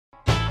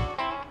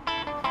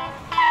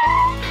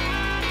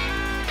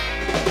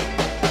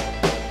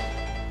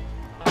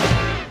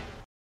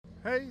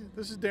Hey,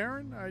 this is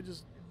Darren. I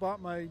just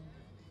bought my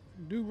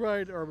new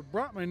ride, or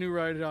brought my new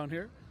ride down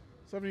here.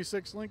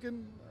 76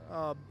 Lincoln,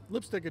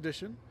 lipstick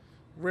edition.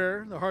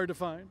 Rare, they're hard to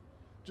find.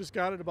 Just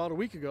got it about a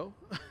week ago.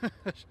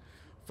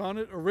 Found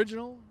it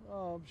original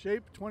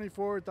shape,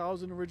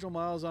 24,000 original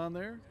miles on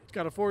there. It's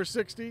got a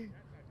 460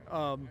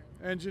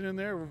 engine in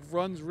there,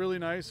 runs really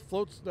nice,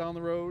 floats down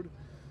the road.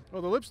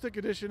 Well, the lipstick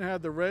edition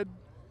had the red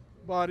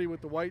body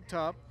with the white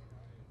top,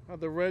 had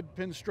the red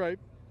pinstripe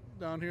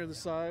down here the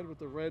side with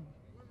the red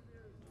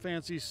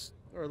fancy,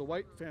 or the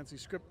white fancy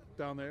script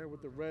down there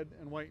with the red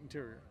and white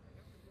interior.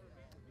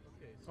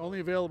 Only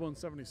available in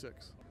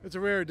 76. It's a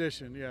rare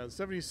edition, yeah. The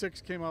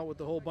 76 came out with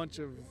a whole bunch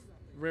of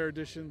rare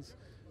editions.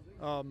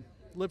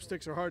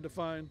 Lipsticks are hard to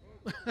find.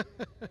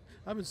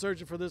 I've been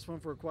searching for this one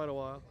for quite a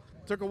while.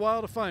 Took a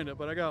while to find it,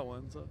 but I got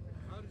one. So.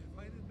 How did you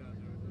find it down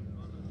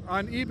there?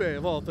 On eBay,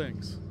 of all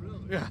things.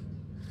 Really? Yeah.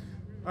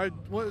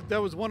 That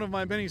was one of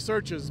my many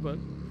searches, but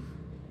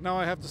now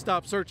I have to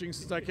stop searching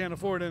since I can't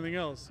afford anything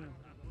else.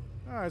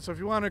 All right, so if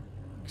you want to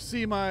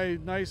see my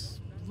nice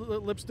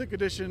lipstick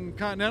edition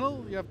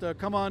Continental, you have to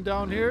come on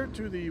down here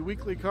to the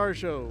weekly car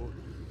show.